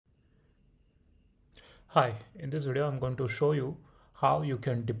Hi, in this video I'm going to show you how you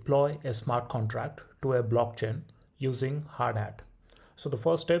can deploy a smart contract to a blockchain using hardhat. So the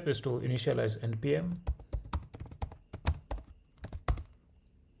first step is to initialize npm,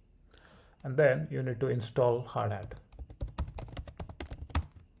 and then you need to install hardhat.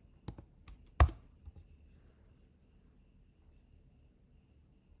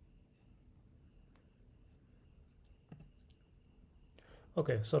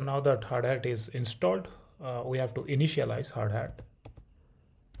 Okay, so now that hardhat is installed, we have to initialize hardhat.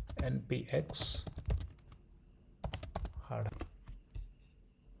 Npx hardhat.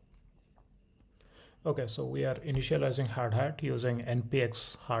 Okay, so we are initializing hardhat using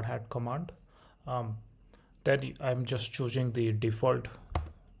npx hardhat command. Then I'm just choosing the default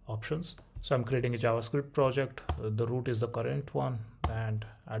options. So I'm creating a JavaScript project. The root is the current one, and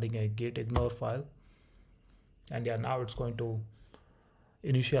adding a git ignore file. And yeah, now it's going to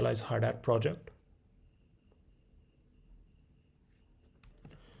initialize hardhat project.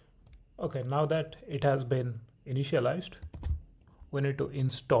 Okay, now that it has been initialized, we need to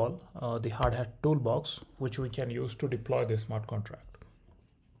install the hardhat-toolbox, which we can use to deploy the smart contract.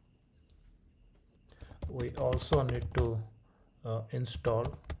 We also need to install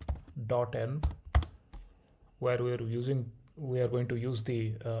dotenv, where we are going to use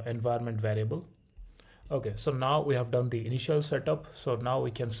the environment variable. Okay, so now we have done the initial setup. So now we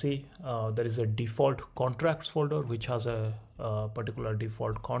can see there is a default contracts folder which has a particular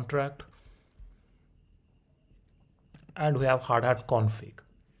default contract, and we have hardhat config.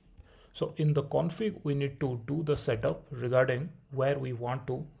 So in the config, we need to do the setup regarding where we want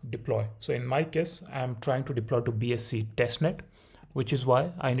to deploy. So in my case, I'm trying to deploy to bsctestnet, which is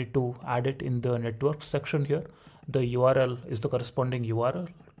why I need to add it in the network section here. The URL is the corresponding URL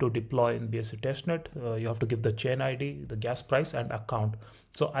to deploy in bsctestnet. You have to give the chain ID, the gas price, and account.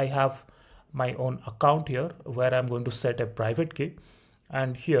 So I have my own account here where I'm going to set a private key.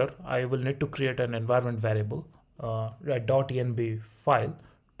 And here I will need to create an environment variable, a .env file,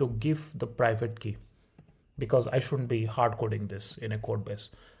 to give the private key, because I shouldn't be hard coding this in a code base.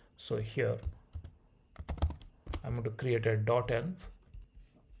 So here I'm going to create a .env,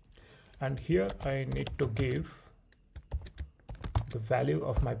 and here I need to give the value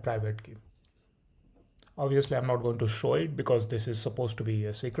of my private key. Obviously I'm not going to show it because this is supposed to be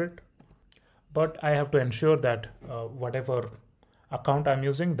a secret, but I have to ensure that whatever account I'm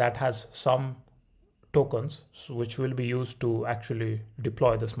using, that has some tokens which will be used to actually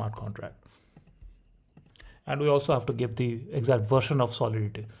deploy the smart contract. And we also have to give the exact version of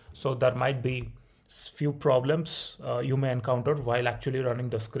Solidity. So there might be few problems you may encounter while actually running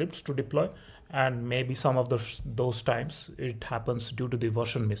the scripts to deploy, and maybe some of those times it happens due to the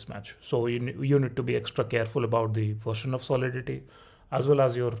version mismatch. So you need to be extra careful about the version of Solidity as well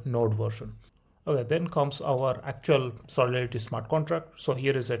as your node version. Okay, then comes our actual Solidity smart contract. So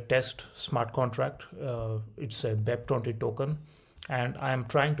here is a test smart contract. It's a BEP20 token, and I am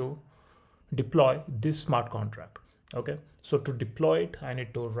trying to deploy this smart contract. Okay, so to deploy it, I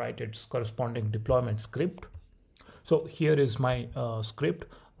need to write its corresponding deployment script. So here is my script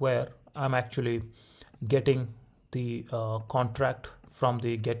where I'm actually getting the contract from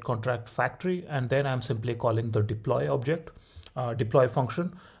the get contract factory, and then I'm simply calling the deploy object, deploy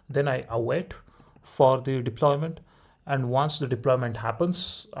function. Then I await for the deployment, and once the deployment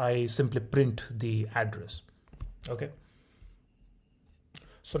happens, I simply print the address. Okay,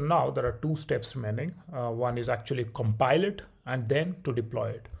 so now there are two steps remaining. One is actually compile it and then to deploy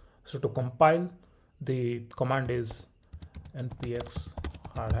it. So to compile, the command is npx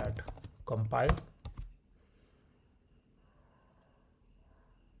hardhat compile.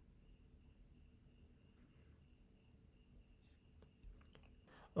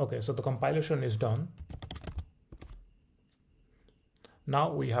 Okay, so the compilation is done.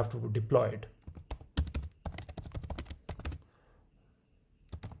 Now we have to deploy it.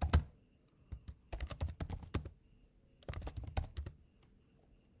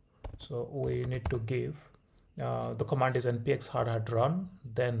 So we need to give, the command is npx hardhat run,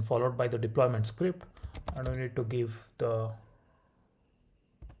 then followed by the deployment script, and we need to give the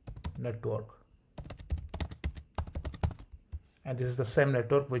network. And this is the same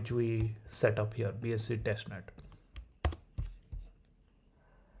network which we set up here, bsctestnet.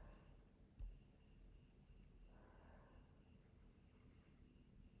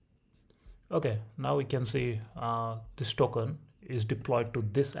 Okay, now we can see this token is deployed to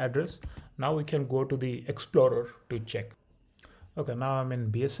this address. Now we can go to the Explorer to check. Okay, now I'm in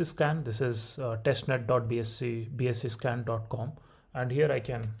BSC scan. This is testnet.bscscan.com, and here I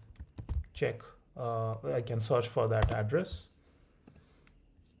can check, I can search for that address.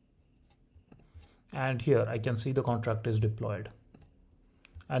 And here I can see the contract is deployed.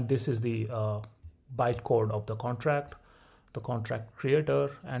 And this is the bytecode of the contract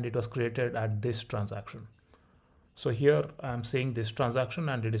creator, and it was created at this transaction. So here I'm seeing this transaction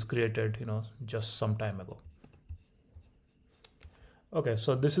and it is created, just some time ago. Okay,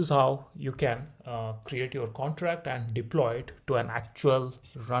 so this is how you can create your contract and deploy it to an actual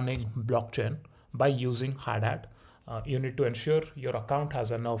running blockchain by using Hardhat. You need to ensure your account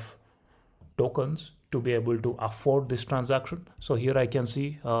has enough tokens to be able to afford this transaction. So here I can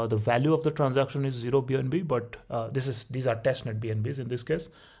see the value of the transaction is 0 BNB, but these are testnet BNBs in this case,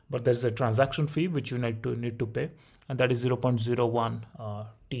 but there's a transaction fee which you need to pay, and that is 0.01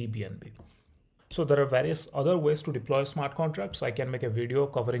 T BNB. So there are various other ways to deploy smart contracts. I can make a video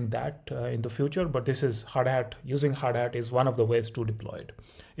covering that in the future, but this is Hardhat. Using Hardhat is one of the ways to deploy it.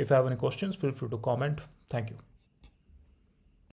 If you have any questions, feel free to comment. Thank you.